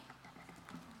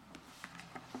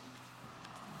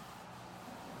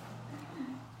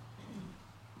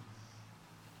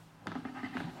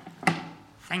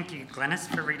Thank you,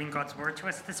 Glennis, for reading God's Word to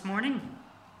us this morning.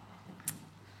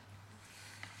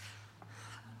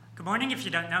 Good morning. If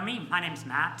you don't know me, my name's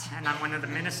Matt, and I'm one of the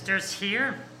ministers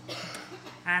here.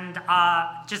 And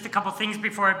just a couple things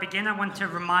before I begin. I want to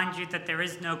remind you that there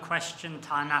is no question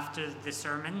time after the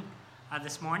sermon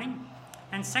this morning.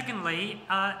 And secondly,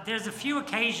 there's a few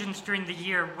occasions during the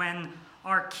year when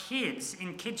our kids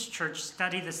in kids' church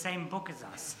study the same book as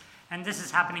us. And this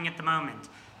is happening at the moment.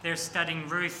 They're studying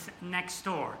Ruth next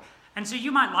door. And so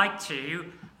you might like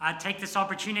to take this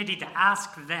opportunity to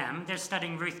ask them. They're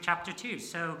studying Ruth chapter 2.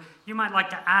 So you might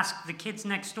like to ask the kids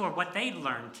next door what they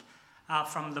learned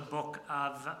from the book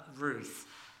of Ruth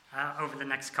over the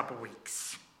next couple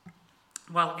weeks.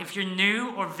 Well, if you're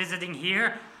new or visiting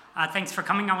here, thanks for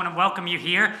coming. I want to welcome you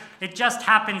here. It just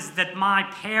happens that my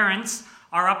parents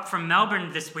are up from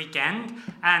Melbourne this weekend,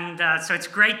 and so it's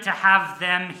great to have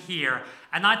them here.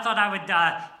 And I thought I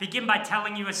would begin by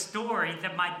telling you a story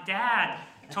that my dad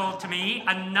told to me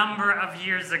a number of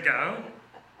years ago.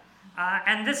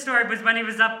 And this story was when he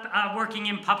was up working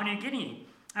in Papua New Guinea.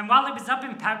 And while he was up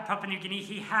in Papua New Guinea,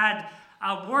 he had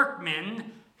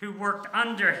workmen who worked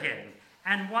under him.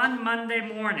 And one Monday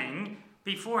morning,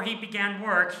 before he began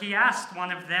work, he asked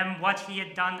one of them what he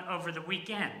had done over the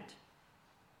weekend.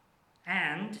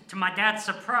 And to my dad's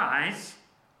surprise,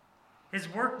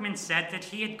 his workman said that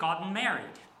he had gotten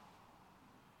married.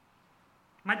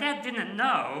 My dad didn't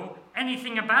know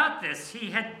anything about this.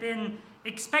 He had been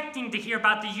expecting to hear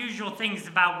about the usual things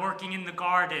about working in the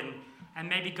garden and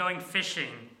maybe going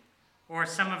fishing or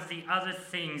some of the other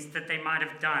things that they might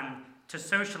have done to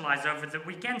socialize over the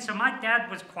weekend. So my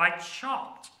dad was quite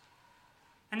shocked.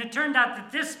 And it turned out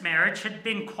that this marriage had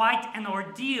been quite an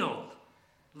ordeal,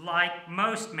 like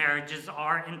most marriages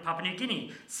are in Papua New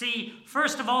Guinea. See,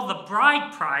 first of all, the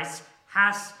bride price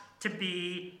has to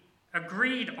be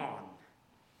agreed on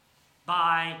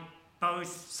by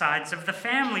both sides of the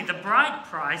family. The bride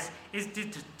price is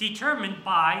determined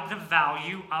by the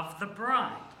value of the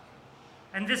bride.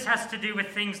 And this has to do with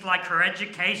things like her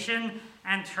education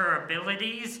and her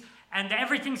abilities, and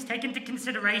everything's taken into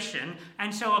consideration.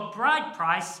 And so a bride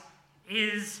price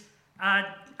is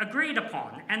agreed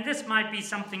upon. And this might be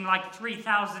something like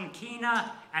 3,000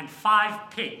 kina and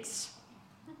 5 pigs.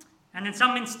 And in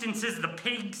some instances, the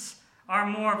pigs are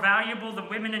more valuable than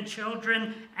women and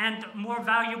children and more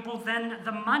valuable than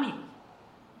the money.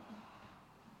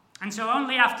 And so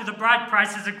only after the bride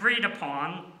price is agreed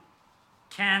upon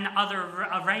can other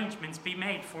arrangements be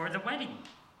made for the wedding.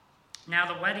 Now,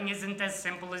 the wedding isn't as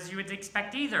simple as you would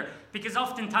expect either, because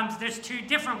oftentimes there's 2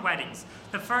 different weddings.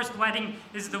 The first wedding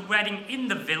is the wedding in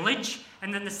the village,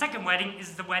 and then the second wedding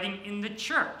is the wedding in the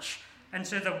church. And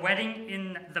so the wedding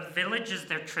in the village is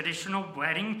their traditional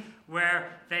wedding,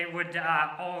 where they would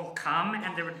all come,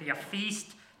 and there would be a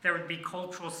feast, there would be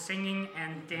cultural singing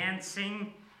and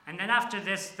dancing, and then after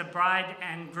this, the bride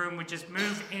and groom would just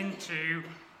move into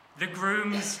the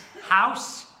groom's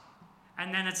house.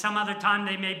 And then at some other time,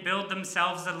 they may build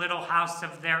themselves a little house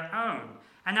of their own.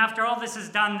 And after all this is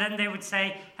done, then they would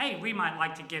say, hey, we might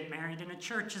like to get married in a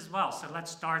church as well. So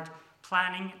let's start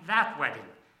planning that wedding.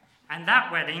 And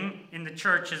that wedding in the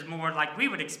church is more like we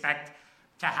would expect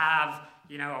to have,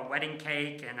 a wedding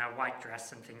cake and a white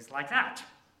dress and things like that.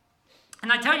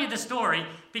 And I tell you the story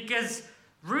because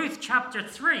Ruth chapter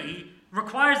 3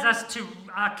 requires us to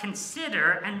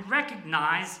consider and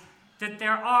recognize that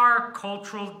there are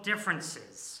cultural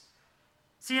differences.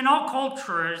 See, in all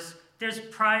cultures, there's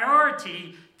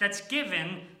priority that's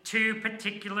given to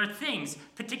particular things,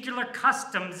 particular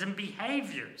customs and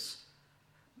behaviors.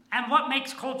 And what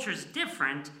makes cultures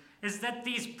different is that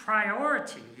these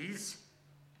priorities,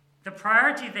 the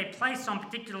priority they place on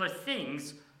particular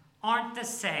things, aren't the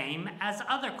same as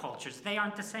other cultures. They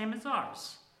aren't the same as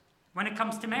ours. When it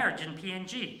comes to marriage in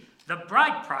PNG, the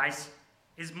bride price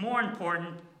is more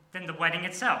important than the wedding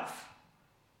itself.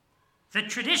 The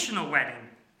traditional wedding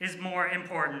is more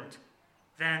important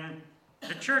than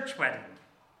the church wedding.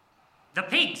 The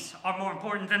pigs are more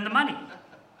important than the money.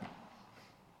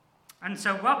 And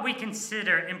so what we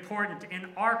consider important in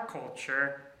our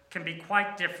culture can be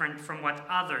quite different from what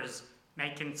others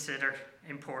may consider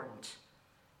important.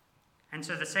 And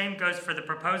so the same goes for the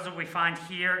proposal we find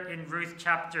here in Ruth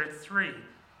chapter 3.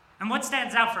 And what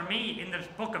stands out for me in the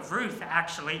book of Ruth,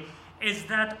 actually, is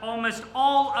that almost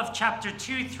all of chapter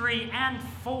 2, 3, and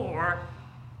 4,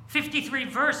 53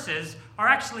 verses, are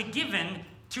actually given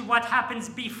to what happens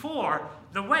before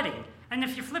the wedding. And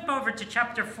if you flip over to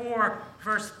chapter 4,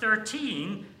 verse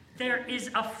 13, there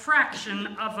is a fraction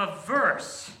of a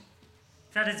verse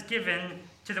that is given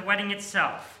to the wedding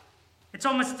itself. It's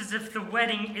almost as if the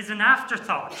wedding is an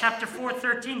afterthought. Chapter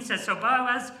 4:13 says, so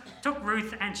Boaz took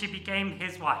Ruth and she became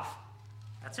his wife.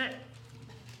 That's it.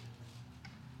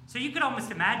 So you could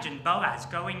almost imagine Boaz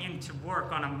going into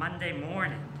work on a Monday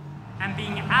morning and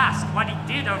being asked what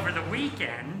he did over the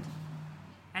weekend,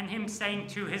 and him saying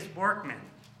to his workmen,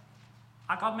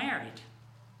 I got married.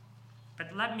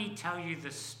 But let me tell you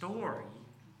the story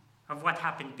of what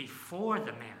happened before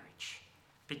the marriage,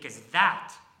 because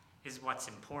that is what's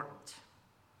important.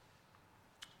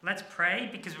 Let's pray,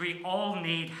 because we all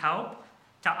need help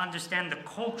to understand the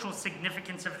cultural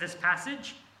significance of this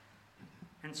passage.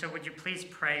 And so would you please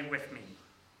pray with me?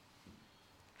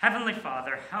 Heavenly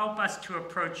Father, help us to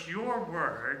approach your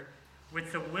word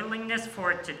with the willingness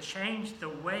for it to change the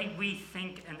way we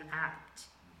think and act.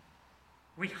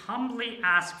 We humbly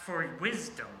ask for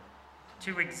wisdom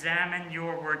to examine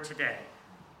your word today.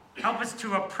 Help us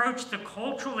to approach the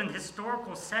cultural and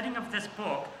historical setting of this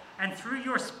book, and through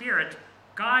your Spirit,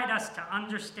 guide us to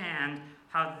understand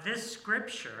how this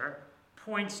scripture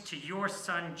points to your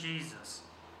Son, Jesus,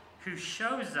 who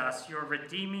shows us your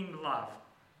redeeming love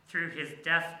through his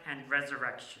death and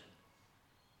resurrection.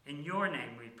 In your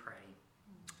name we pray.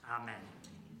 Amen.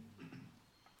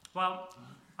 Well,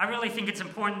 I really think it's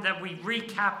important that we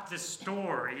recap the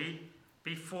story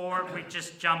before we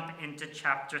just jump into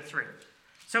chapter 3.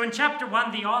 So in chapter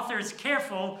 1, the author is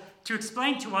careful to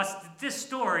explain to us that this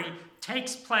story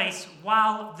takes place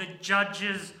while the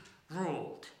judges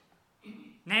ruled.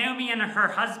 Naomi and her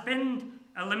husband,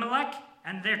 Elimelech,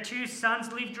 and their 2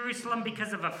 sons leave Jerusalem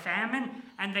because of a famine,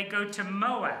 and they go to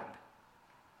Moab.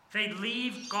 They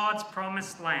leave God's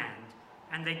promised land,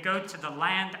 and they go to the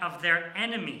land of their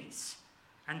enemies.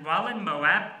 And while in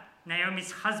Moab,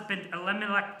 Naomi's husband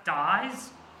Elimelech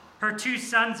dies. Her 2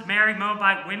 sons marry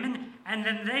Moabite women, and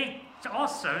then the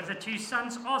 2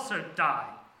 sons also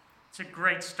die. It's a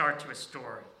great start to a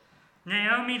story.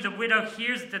 Naomi, the widow,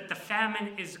 hears that the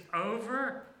famine is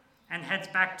over and heads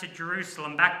back to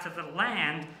Jerusalem, back to the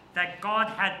land that God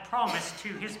had promised to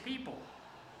his people.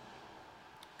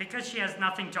 Because she has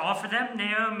nothing to offer them,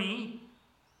 Naomi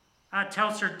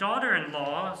tells her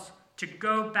daughter-in-laws to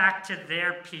go back to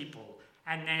their people.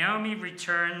 And Naomi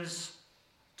returns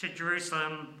to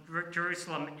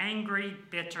Jerusalem angry,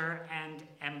 bitter, and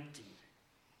empty.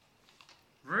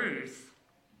 Ruth,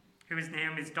 who is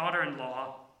Naomi's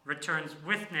daughter-in-law, returns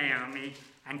with Naomi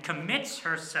and commits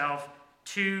herself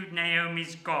to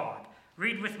Naomi's God.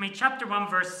 Read with me chapter 1,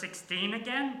 verse 16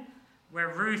 again, where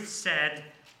Ruth said,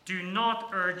 do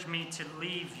not urge me to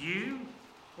leave you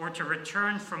or to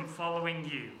return from following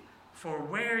you. For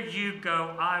where you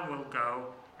go, I will go,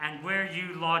 and where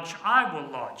you lodge, I will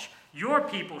lodge. Your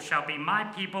people shall be my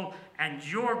people, and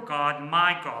your God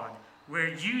my God.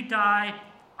 Where you die,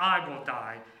 I will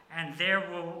die, and there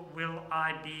will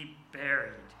I be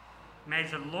buried. May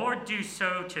the Lord do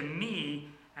so to me,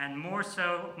 and more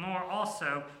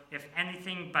also, if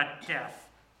anything but death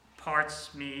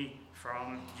parts me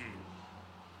from you.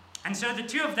 And so the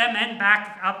 2 of them end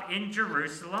back up in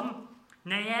Jerusalem.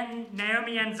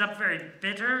 Naomi ends up very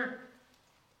bitter.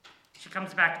 She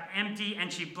comes back empty,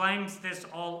 and she blames this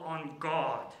all on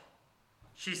God.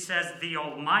 She says, the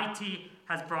Almighty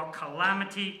has brought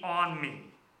calamity on me.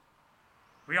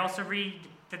 We also read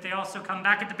that they also come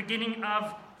back at the beginning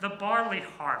of the barley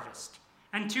harvest.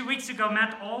 And 2 weeks ago,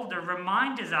 Matt Alder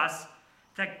reminded us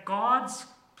that God's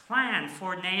plan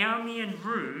for Naomi and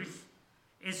Ruth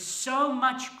is so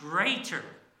much greater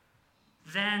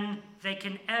than they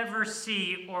can ever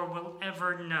see or will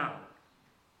ever know.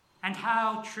 And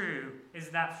how true is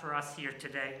that for us here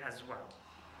today as well?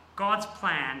 God's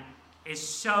plan is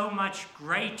so much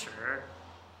greater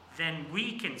than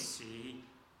we can see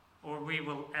or we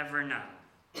will ever know.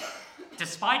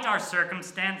 Despite our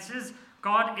circumstances,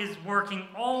 God is working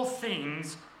all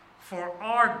things for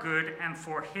our good and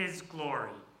for his glory.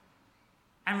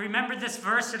 And remember this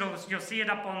verse, you'll see it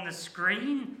up on the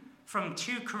screen from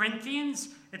 2 Corinthians.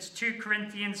 It's 2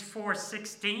 Corinthians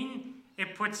 4:16.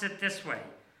 It puts it this way.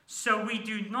 So we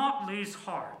do not lose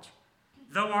heart.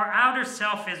 Though our outer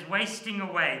self is wasting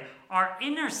away, our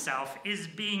inner self is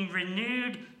being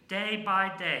renewed day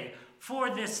by day.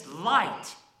 For this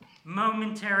light,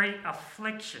 momentary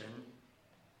affliction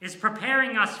is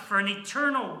preparing us for an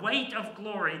eternal weight of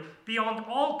glory beyond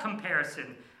all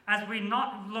comparison, as we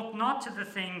look not to the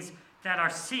things that are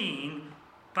seen,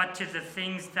 but to the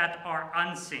things that are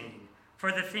unseen.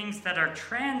 For the things that are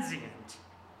transient,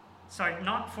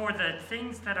 not for the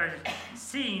things that are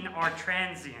seen are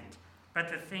transient, but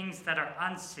the things that are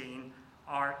unseen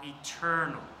are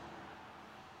eternal.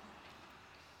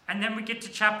 And then we get to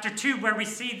chapter 2, where we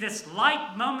see this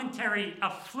light momentary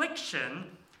affliction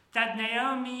that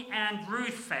Naomi and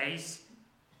Ruth face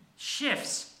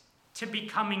shifts to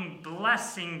becoming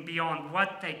blessing beyond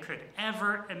what they could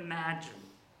ever imagine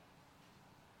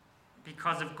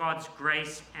because of God's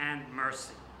grace and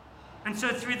mercy. And so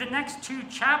through the next 2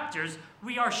 chapters,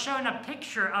 we are shown a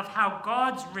picture of how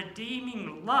God's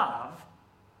redeeming love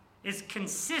is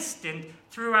consistent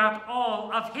throughout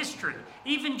all of history,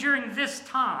 even during this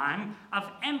time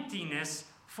of emptiness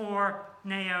for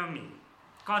Naomi.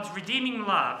 God's redeeming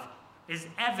love is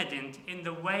evident in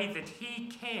the way that he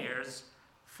cares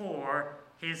for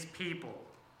his people.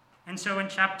 And so in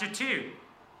chapter 2,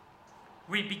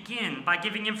 we begin by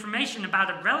giving information about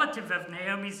a relative of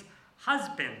Naomi's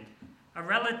husband, a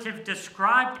relative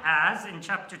described as, in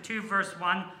chapter 2, verse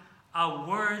 1, a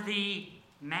worthy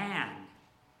man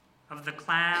of the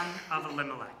clan of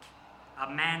Elimelech, a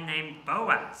man named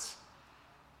Boaz.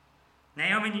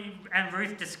 Naomi and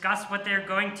Ruth discuss what they're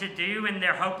going to do in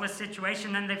their hopeless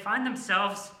situation, and they find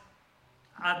themselves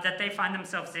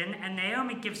in, and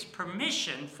Naomi gives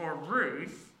permission for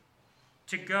Ruth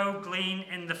to go glean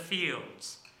in the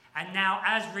fields. And now,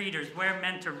 as readers, we're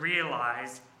meant to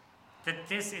realize that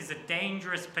this is a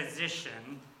dangerous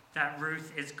position that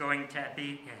Ruth is going to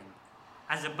be in.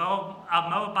 As a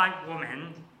Moabite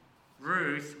woman,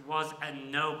 Ruth was a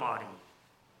nobody.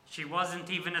 She wasn't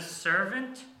even a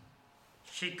servant.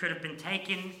 She could have been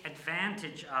taken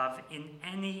advantage of in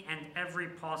any and every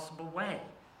possible way.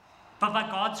 But by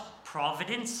God's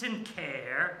providence and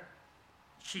care,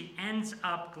 she ends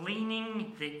up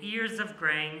gleaning the ears of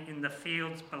grain in the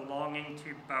fields belonging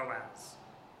to Boaz.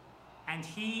 And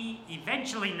he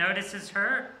eventually notices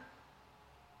her.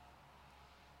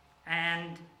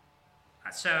 And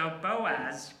so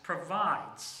Boaz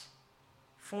provides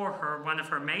for her one of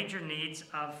her major needs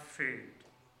of food.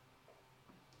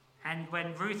 And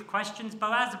when Ruth questions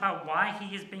Boaz about why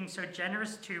he is being so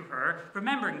generous to her,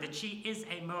 remembering that she is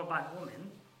a Moabite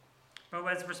woman,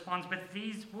 Boaz responds with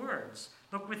these words.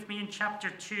 Look with me in chapter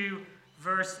 2,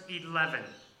 verse 11.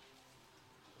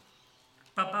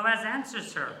 But Boaz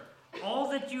answers her, "All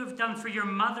that you have done for your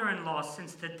mother-in-law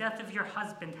since the death of your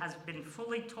husband has been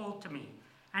fully told to me,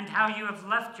 and how you have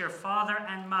left your father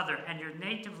and mother and your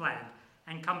native land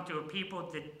and come to a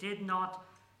people that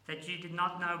you did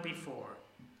not know before.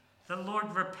 The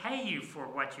Lord repay you for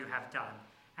what you have done,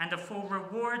 and a full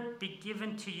reward be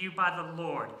given to you by the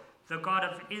Lord, the God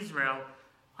of Israel,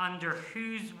 under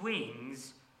whose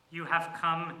wings you have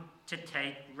come to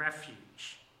take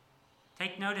refuge."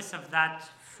 Take notice of that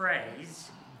phrase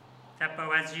that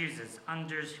Boaz uses,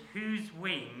 under whose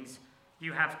wings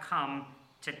you have come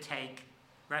to take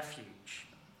refuge.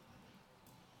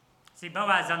 See,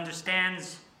 Boaz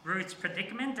understands Ruth's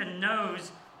predicament and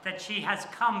knows that she has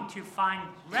come to find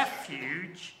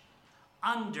refuge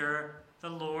under the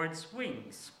Lord's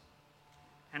wings.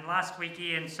 And last week,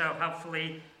 Ian so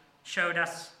helpfully showed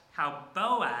us how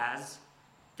Boaz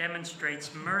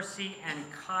demonstrates mercy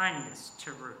and kindness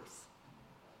to Ruth.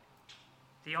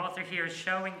 The author here is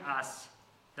showing us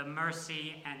the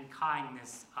mercy and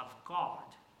kindness of God.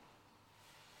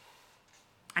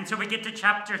 And so we get to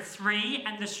chapter 3,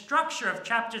 and the structure of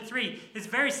chapter 3 is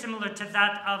very similar to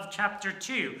that of chapter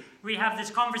 2. We have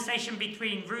this conversation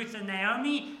between Ruth and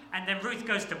Naomi, and then Ruth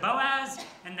goes to Boaz,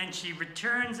 and then she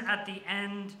returns at the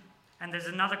end, and there's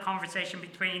another conversation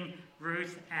between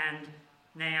Ruth and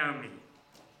Naomi.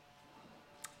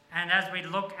 And as we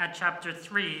look at chapter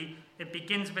 3, it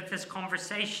begins with this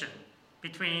conversation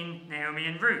between Naomi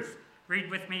and Ruth. Read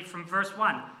with me from verse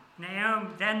 1.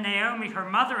 Then Naomi, her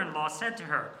mother-in-law, said to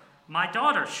her, "My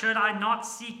daughter, should I not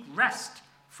seek rest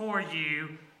for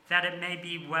you, that it may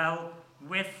be well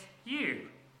with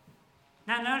you?"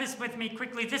 Now notice with me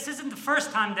quickly, this isn't the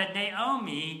first time that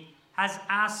Naomi has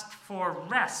asked for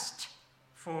rest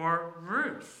for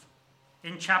Ruth.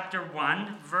 In chapter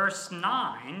 1, verse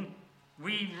 9,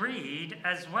 we read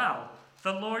as well,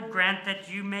 "The Lord grant that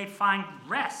you may find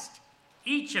rest,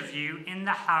 each of you in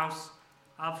the house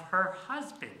of her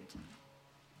husband."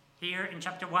 Here in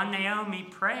chapter 1, Naomi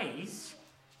prays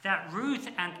that Ruth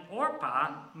and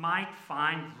Orpah might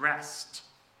find rest.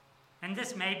 And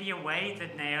this may be a way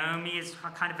that Naomi is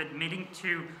kind of admitting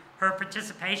to her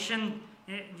participation,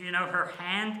 her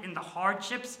hand in the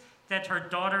hardships that her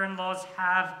daughter-in-laws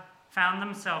have found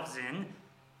themselves in.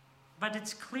 But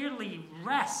it's clearly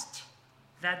rest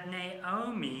that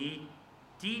Naomi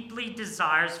deeply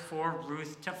desires for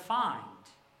Ruth to find.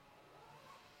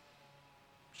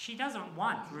 She doesn't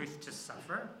want Ruth to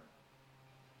suffer.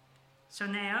 So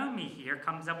Naomi here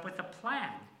comes up with a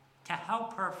plan to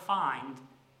help her find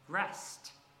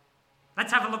rest.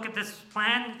 Let's have a look at this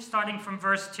plan, starting from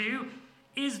verse 2.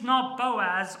 "Is not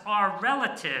Boaz our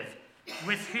relative,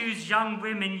 with whose young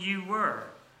women you were.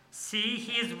 See,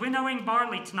 he is winnowing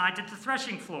barley tonight at the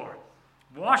threshing floor.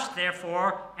 Wash,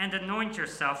 therefore, and anoint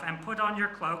yourself, and put on your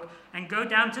cloak, and go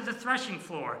down to the threshing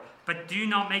floor. But do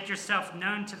not make yourself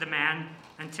known to the man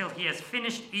until he has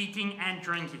finished eating and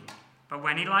drinking. But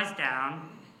when he lies down,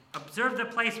 observe the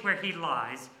place where he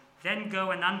lies, then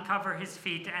go and uncover his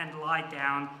feet and lie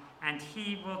down, and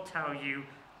he will tell you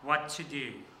what to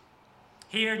do.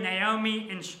 Here Naomi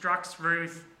instructs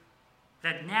Ruth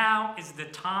that now is the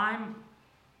time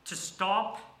to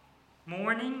stop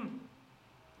mourning,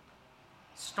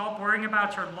 stop worrying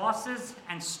about her losses,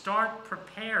 and start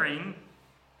preparing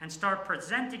and start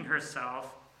presenting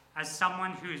herself as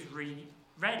someone who's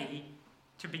ready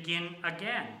to begin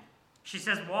again. She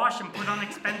says, wash and put on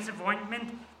expensive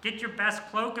ointment, get your best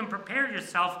cloak, and prepare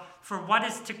yourself for what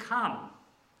is to come.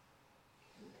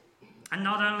 And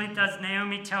not only does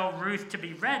Naomi tell Ruth to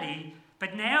be ready,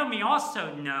 but Naomi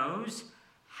also knows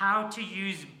how to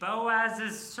use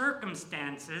Boaz's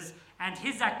circumstances and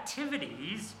his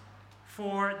activities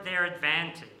for their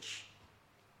advantage.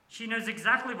 She knows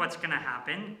exactly what's going to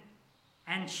happen,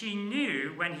 and she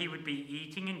knew when he would be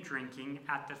eating and drinking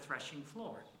at the threshing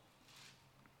floor.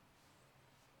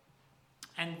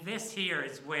 And this here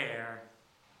is where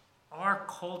our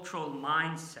cultural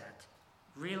mindset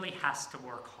really has to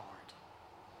work hard.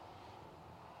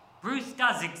 Ruth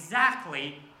does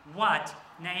exactly what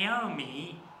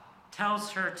Naomi tells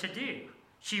her to do.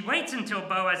 She waits until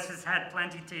Boaz has had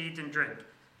plenty to eat and drink.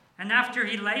 And after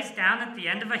he lays down at the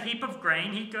end of a heap of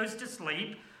grain, he goes to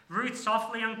sleep. Ruth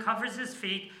softly uncovers his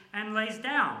feet and lays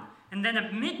down. And then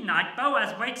at midnight,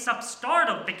 Boaz wakes up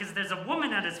startled because there's a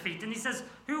woman at his feet, and he says,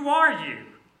 "Who are you?"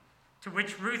 To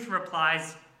which Ruth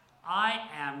replies, "I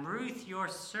am Ruth, your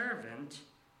servant.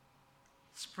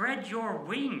 Spread your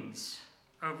wings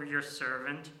over your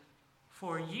servant,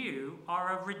 for you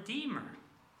are a redeemer."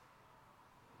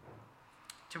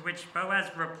 To which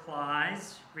Boaz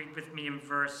replies, read with me in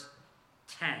verse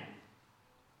 10.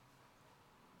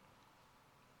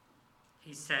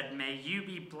 He said, "May you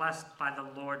be blessed by the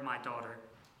Lord, my daughter.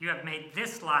 You have made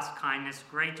this last kindness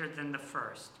greater than the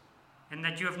first, and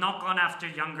that you have not gone after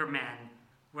younger men,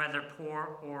 whether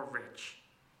poor or rich.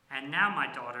 And now, my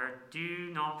daughter,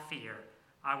 do not fear.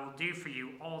 I will do for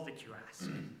you all that you ask.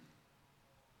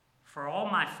 For all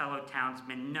my fellow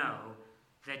townsmen know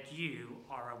that you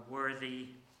are a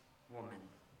worthy woman."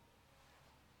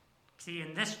 See,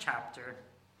 in this chapter,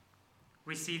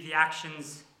 we see the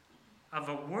actions of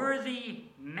a worthy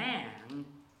man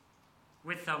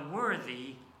with a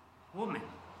worthy woman.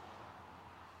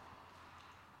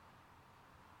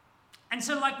 And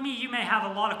so, like me, you may have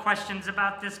a lot of questions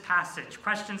about this passage.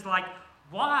 Questions like,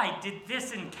 why did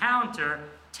this encounter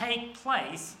take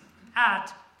place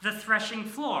at the threshing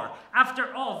floor?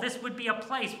 After all, this would be a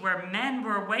place where men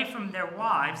were away from their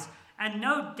wives, and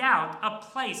no doubt a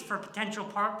place for potential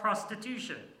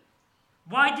prostitution.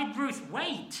 Why did Ruth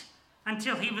wait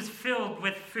until he was filled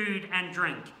with food and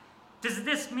drink? Does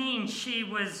this mean she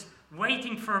was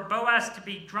waiting for Boaz to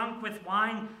be drunk with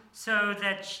wine so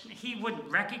that he wouldn't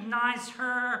recognize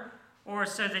her, or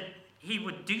so that he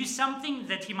would do something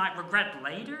that he might regret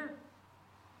later?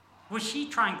 Was she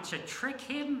trying to trick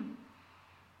him?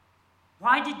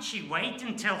 Why did she wait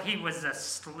until he was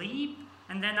asleep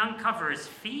and then uncover his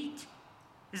feet?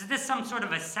 Is this some sort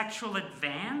of a sexual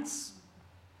advance?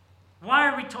 Why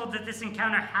are we told that this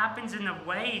encounter happens in a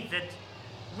way that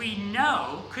we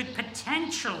know could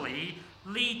potentially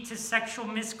lead to sexual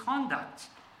misconduct?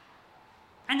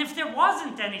 And if there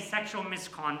wasn't any sexual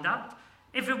misconduct,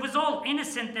 if it was all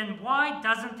innocent, then why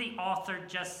doesn't the author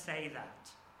just say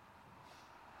that?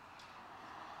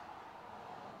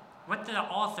 What the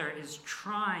author is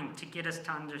trying to get us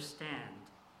to understand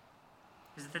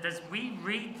is that as we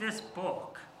read this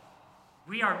book,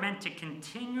 we are meant to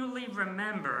continually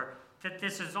remember that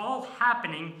this is all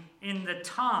happening in the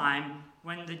time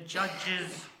when the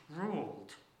judges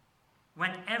ruled,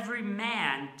 when every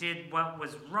man did what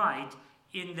was right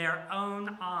in their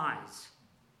own eyes.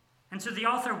 And so the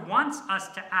author wants us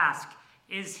to ask,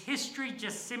 is history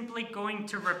just simply going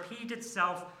to repeat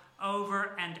itself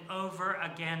over and over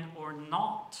again or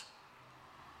not?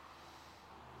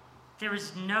 There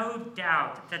is no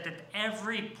doubt that at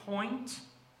every point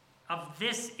of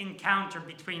this encounter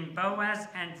between Boaz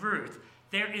and Ruth,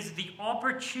 there is the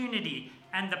opportunity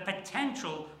and the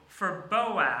potential for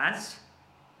Boaz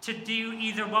to do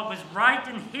either what was right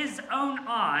in his own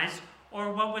eyes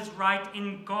or what was right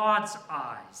in God's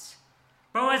eyes.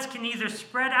 Boaz can either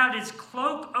spread out his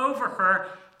cloak over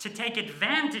her to take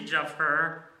advantage of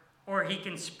her, or he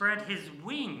can spread his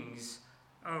wings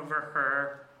over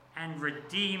her and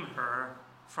redeem her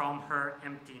from her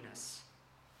emptiness.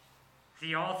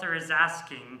 The author is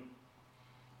asking,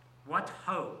 what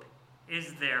hope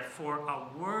is there for a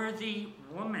worthy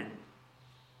woman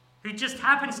who just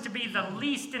happens to be the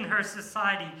least in her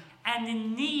society and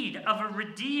in need of a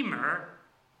redeemer?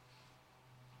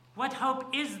 What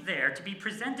hope is there to be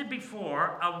presented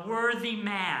before a worthy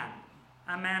man,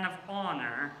 a man of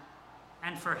honor,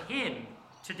 and for him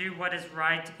to do what is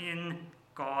right in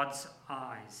God's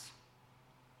eyes?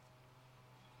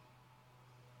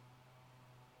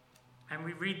 And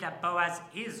we read that Boaz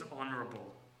is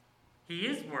honorable. He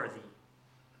is worthy.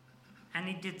 And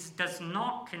he does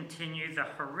not continue the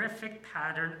horrific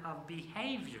pattern of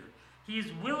behavior. He is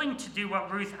willing to do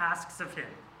what Ruth asks of him.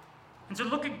 And so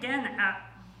look again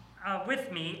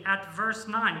with me at verse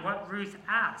 9, what Ruth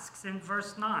asks in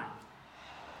verse 9.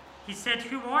 He said,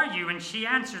 "Who are you?" And she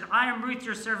answered, "I am Ruth,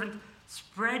 your servant.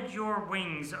 Spread your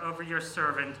wings over your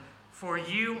servant, for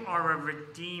you are a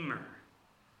redeemer."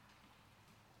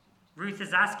 Ruth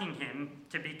is asking him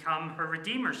to become her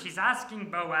redeemer. She's asking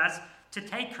Boaz to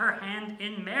take her hand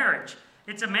in marriage.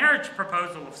 It's a marriage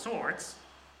proposal of sorts,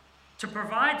 to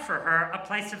provide for her a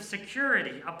place of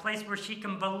security, a place where she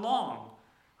can belong,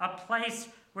 a place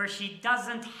where she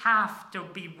doesn't have to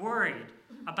be worried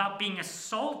about being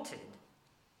assaulted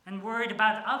and worried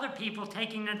about other people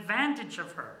taking advantage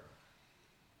of her.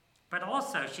 But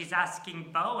also, she's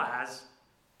asking Boaz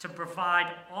to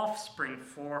provide offspring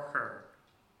for her,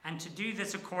 and to do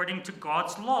this according to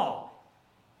God's law.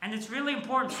 And it's really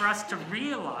important for us to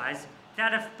realize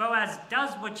that if Boaz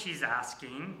does what she's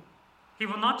asking, he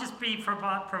will not just be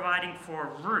providing for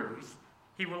Ruth,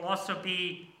 he will also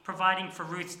be providing for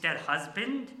Ruth's dead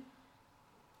husband,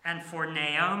 and for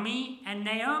Naomi, and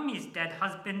Naomi's dead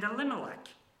husband Elimelech.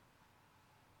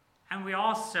 And we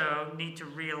also need to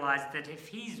realize that if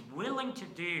he's willing to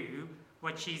do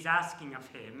what she's asking of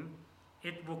him,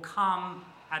 it will come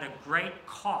at a great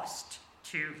cost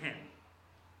to him.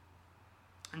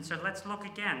 And so let's look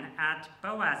again at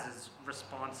Boaz's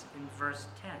response in verse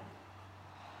 10.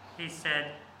 He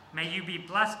said, "May you be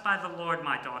blessed by the Lord,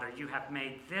 my daughter. You have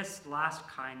made this last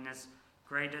kindness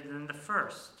greater than the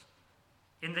first,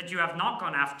 in that you have not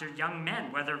gone after young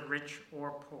men, whether rich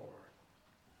or poor."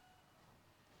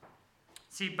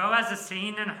 See, Boaz has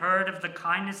seen and heard of the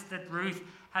kindness that Ruth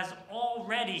has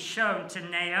already shown to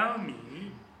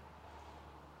Naomi,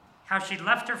 how she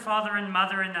left her father and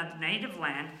mother in a native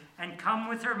land and come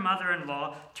with her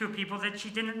mother-in-law to a people that she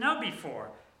didn't know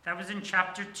before. That was in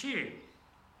chapter 2.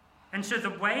 And so the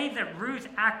way that Ruth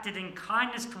acted in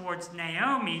kindness towards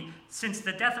Naomi since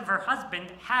the death of her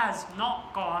husband has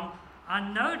not gone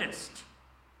unnoticed.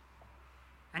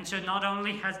 And so not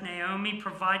only has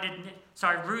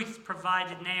Ruth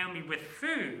provided Naomi with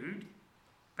food,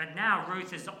 but now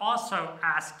Ruth is also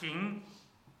asking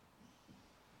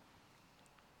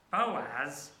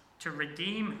Boaz to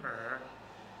redeem her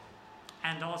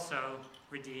and also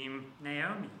redeem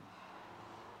Naomi.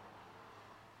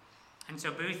 And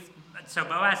so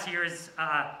Boaz here is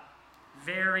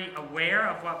very aware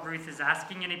of what Ruth is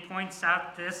asking, and he points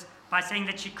out this by saying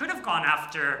that she could have gone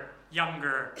after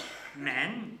younger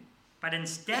men, but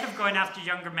instead of going after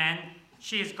younger men,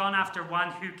 she has gone after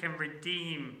one who can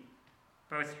redeem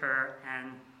both her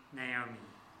and Naomi.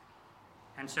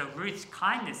 And so Ruth's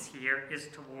kindness here is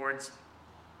towards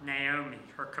Naomi.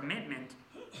 Her commitment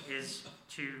is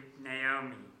to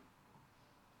Naomi.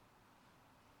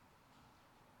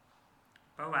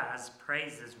 Boaz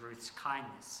praises Ruth's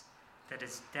kindness that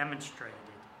is demonstrated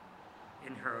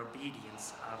in her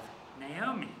obedience of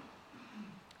Naomi.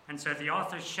 And so the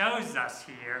author shows us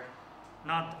here,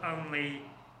 not only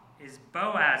is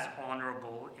Boaz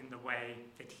honorable in the way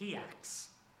that he acts,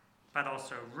 but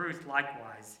also Ruth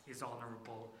likewise is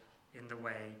honorable in the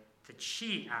way that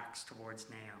she acts towards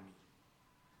Naomi.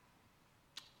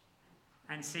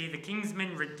 And see, the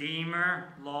kinsman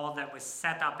redeemer law that was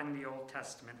set up in the Old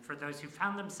Testament for those who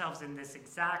found themselves in this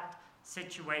exact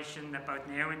situation that both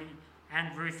Naomi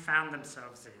and Ruth found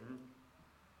themselves in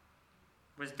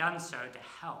was done so to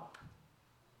help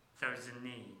those in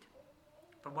need.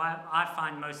 But what I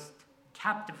find most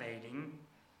captivating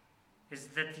is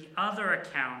that the other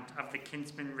account of the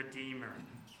kinsman redeemer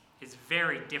is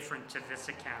very different to this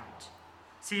account.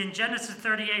 See, in Genesis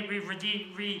 38, we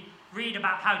read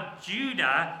about how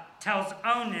Judah tells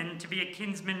Onan to be a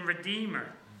kinsman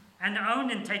redeemer. And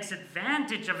Onan takes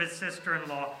advantage of his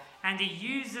sister-in-law, and he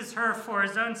uses her for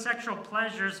his own sexual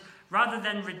pleasures rather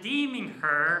than redeeming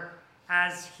her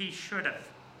as he should have.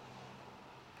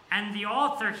 And the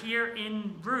author here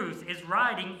in Ruth is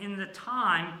writing in the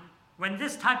time when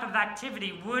this type of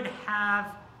activity would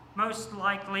have most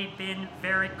likely been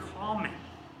very common.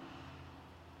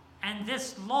 And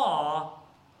this law,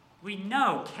 we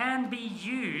know, can be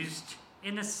used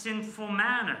in a sinful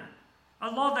manner. A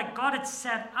law that God had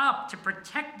set up to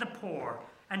protect the poor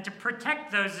and to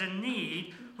protect those in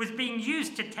need was being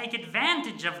used to take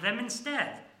advantage of them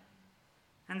instead.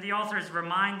 And the author is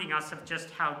reminding us of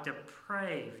just how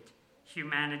depraved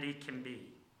humanity can be.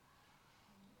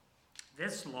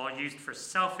 This law used for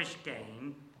selfish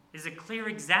gain is a clear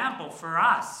example for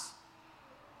us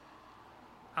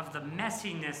of the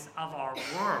messiness of our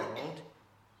world,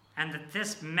 and that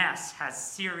this mess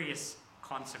has serious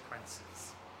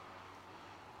consequences.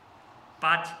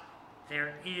 But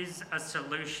there is a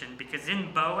solution, because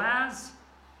in Boaz,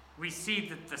 we see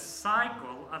that the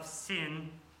cycle of sin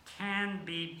can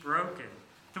be broken.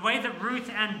 The way that Ruth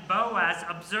and Boaz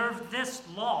observed this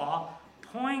law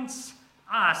points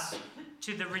us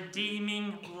to the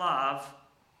redeeming love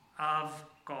of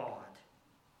God.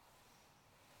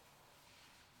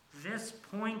 This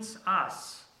points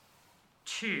us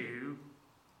to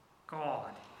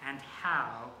God and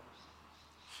how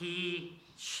he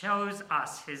shows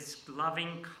us his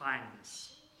loving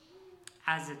kindness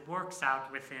as it works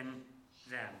out within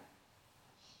them.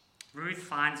 Ruth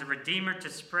finds a redeemer to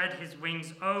spread his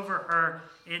wings over her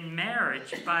in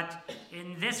marriage, but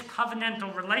in this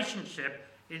covenantal relationship,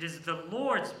 it is the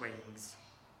Lord's wings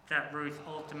that Ruth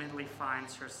ultimately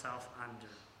finds herself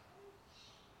under.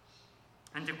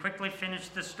 And to quickly finish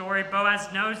the story,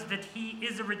 Boaz knows that he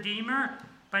is a redeemer,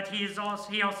 but he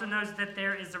also knows that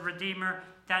there is a redeemer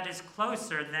that is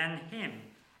closer than him.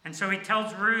 And so he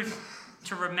tells Ruth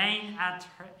to remain at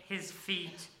his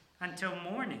feet until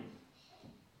morning.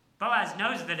 Boaz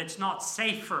knows that it's not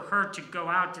safe for her to go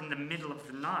out in the middle of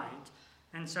the night,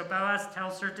 and so Boaz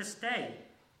tells her to stay.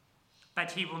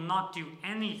 But he will not do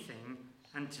anything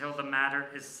until the matter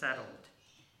is settled.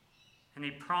 And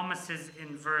he promises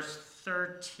in verse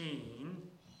 13,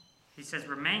 he says,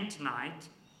 "Remain tonight,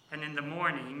 and in the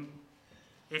morning,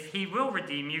 if he will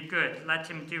redeem you, good, let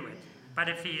him do it. But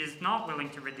if he is not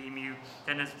willing to redeem you,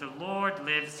 then as the Lord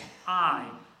lives, I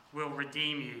will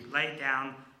redeem you. Lay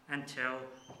down until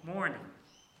morning."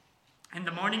 In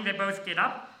the morning, they both get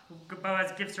up.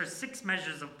 Boaz gives her 6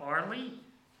 measures of barley,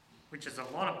 which is a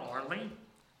lot of barley.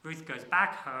 Ruth goes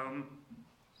back home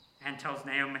and tells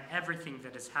Naomi everything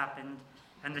that has happened.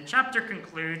 And the chapter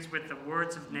concludes with the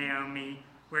words of Naomi,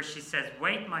 where she says,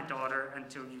 "Wait, my daughter,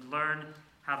 until you learn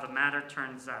how the matter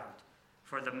turns out.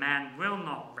 For the man will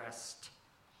not rest,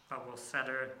 but will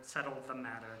settle the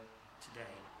matter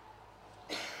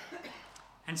today."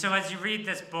 And so as you read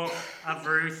this book of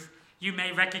Ruth, you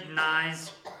may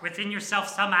recognize within yourself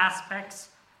some aspects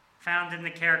found in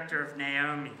the character of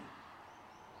Naomi.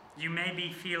 You may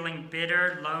be feeling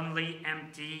bitter, lonely,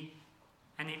 empty,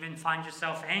 and even find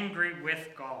yourself angry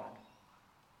with God.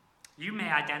 You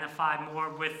may identify more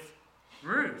with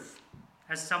Ruth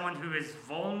as someone who is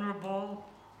vulnerable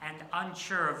and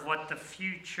unsure of what the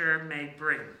future may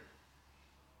bring.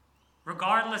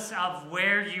 Regardless of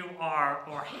where you are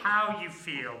or how you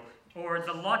feel or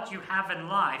the lot you have in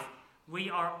life,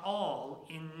 we are all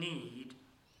in need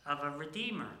of a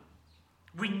redeemer.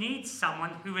 We need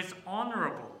someone who is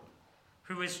honorable,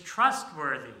 who is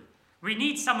trustworthy. We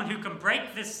need someone who can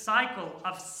break this cycle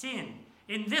of sin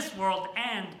in this world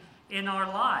and in our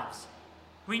lives.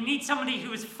 We need somebody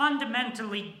who is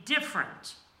fundamentally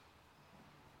different.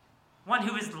 One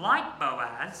who is like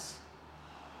Boaz,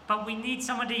 but we need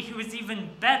somebody who is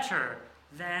even better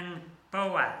than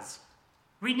Boaz.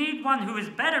 We need one who is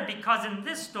better because in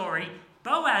this story,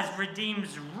 Boaz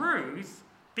redeems Ruth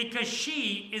because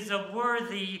she is a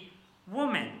worthy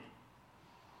woman.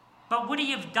 But would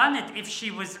he have done it if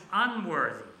she was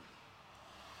unworthy?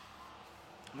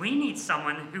 We need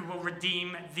someone who will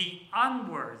redeem the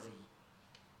unworthy,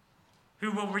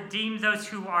 who will redeem those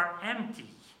who are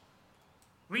empty.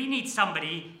 We need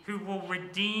somebody who will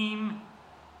redeem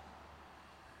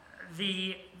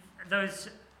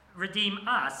redeem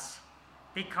us,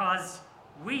 because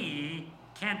we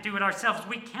can't do it ourselves.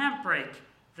 We can't break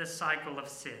the cycle of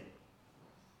sin.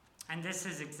 And this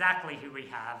is exactly who we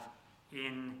have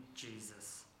in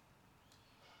Jesus.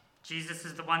 Jesus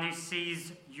is the one who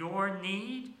sees your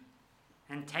need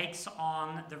and takes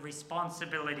on the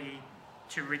responsibility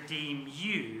to redeem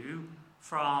you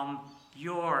from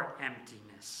your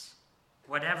emptiness,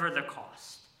 whatever the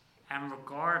cost, and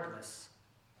regardless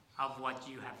of what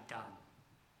you have done.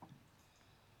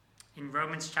 In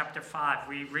Romans chapter 5,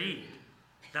 we read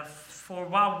that for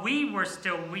while we were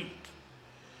still weak,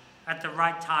 at the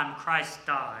right time Christ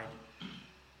died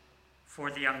for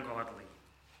the ungodly.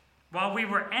 While we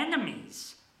were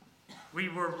enemies, we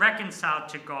were reconciled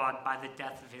to God by the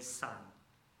death of his Son.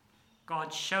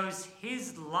 God shows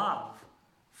his love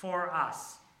for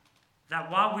us, that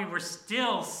while we were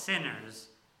still sinners,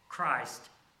 Christ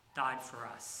died for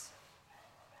us.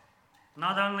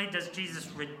 Not only does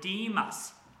Jesus redeem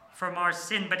us from our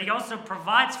sin, but he also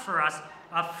provides for us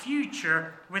a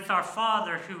future with our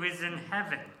Father who is in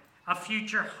heaven, a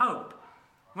future hope.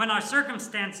 When our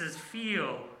circumstances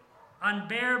feel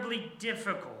unbearably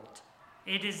difficult,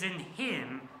 it is in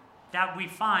him that we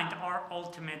find our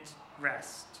ultimate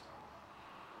rest.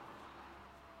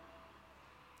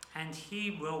 And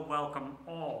he will welcome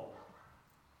all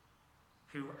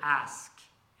who ask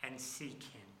and seek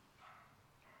him.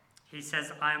 He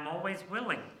says, I am always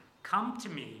willing. Come to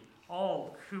me,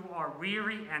 all who are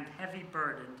weary and heavy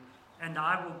burdened, and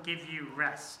I will give you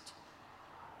rest.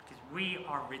 Because we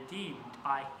are redeemed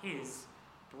by his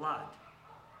blood.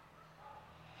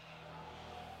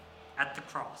 At the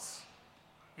cross,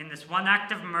 in this one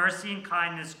act of mercy and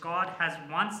kindness, God has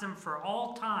once and for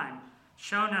all time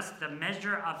shown us the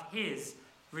measure of his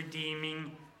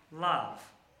redeeming love.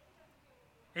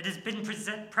 It has been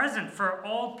present for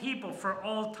all people for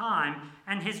all time,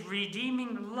 and his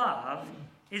redeeming love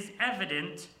is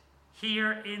evident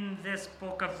here in this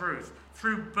book of Ruth,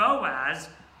 through Boaz,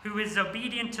 who is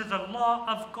obedient to the law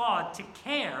of God to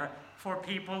care for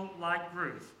people like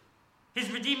Ruth.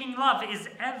 His redeeming love is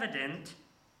evident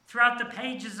throughout the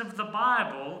pages of the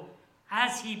Bible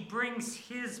as he brings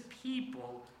his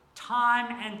people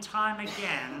time and time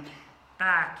again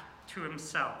back to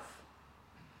himself.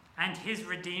 And his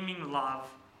redeeming love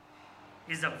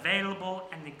is available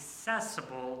and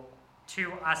accessible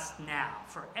to us now,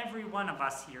 for every one of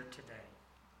us here today.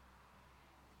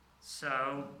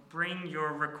 So bring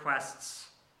your requests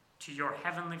to your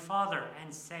heavenly Father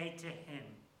and say to him,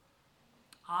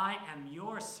 I am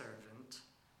your servant.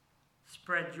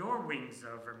 Spread your wings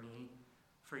over me,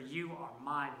 for you are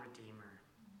my Redeemer.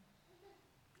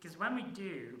 Because when we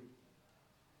do,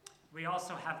 we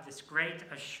also have this great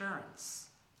assurance.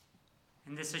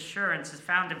 And this assurance is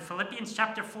found in Philippians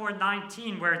chapter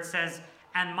 4:19, where it says,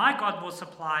 and my God will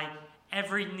supply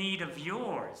every need of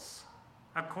yours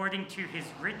according to his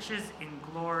riches in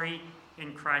glory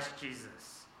in Christ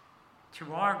Jesus.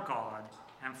 To our God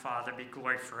and Father be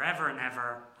glory forever and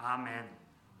ever. Amen.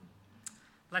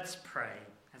 Let's pray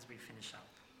as we finish up.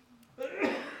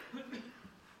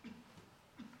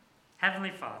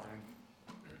 Heavenly Father,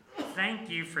 thank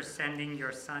you for sending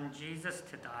your Son Jesus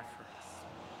to die for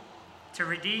us, to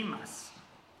redeem us,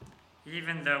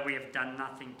 even though we have done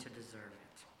nothing to deserve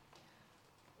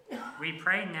it. We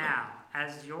pray now,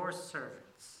 as your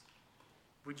servants,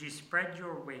 would you spread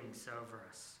your wings over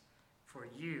us, for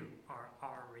you are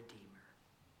our Redeemer.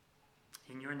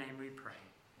 In your name we pray.